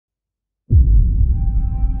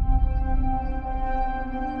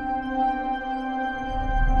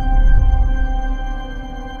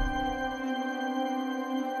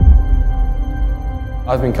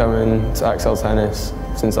I've been coming to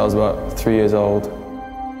XLTennis since I was about 3 years old.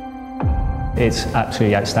 It's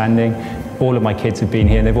absolutely outstanding. All of my kids have been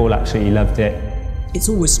here and they've all absolutely loved it. It's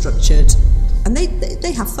always structured and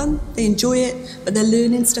they have fun, they enjoy it, but they're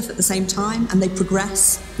learning stuff at the same time and they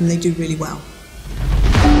progress and they do really well.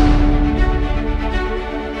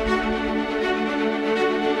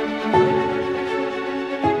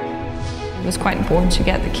 It was quite important to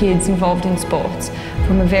get the kids involved in sports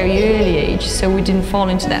from a very early age, so we didn't fall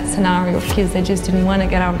into that scenario of kids that just didn't want to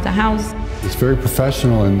get out of the house. It's very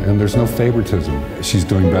professional and there's no favoritism. She's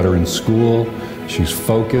doing better in school, she's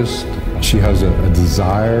focused, she has a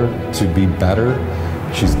desire to be better,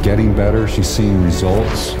 she's getting better, she's seeing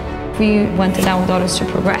results. We wanted our daughters to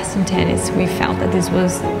progress in tennis. We felt that this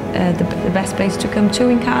was the best place to come to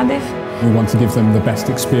in Cardiff. We want to give them the best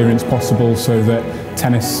experience possible so that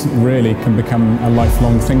tennis really can become a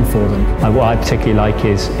lifelong thing for them. What I particularly like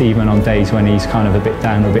is even on days when he's kind of a bit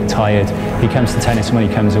down or a bit tired, he comes to tennis and when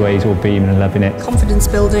he comes away he's all beaming and loving it. Confidence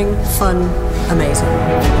building, fun, amazing.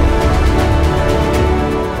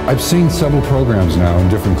 I've seen several programs now in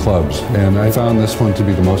different clubs and I found this one to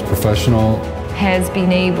be the most professional. Has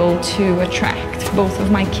been able to attract both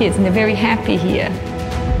of my kids and they're very happy here.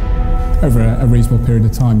 Over a reasonable period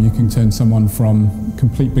of time, you can turn someone from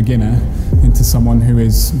complete beginner into someone who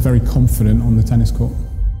is very confident on the tennis court.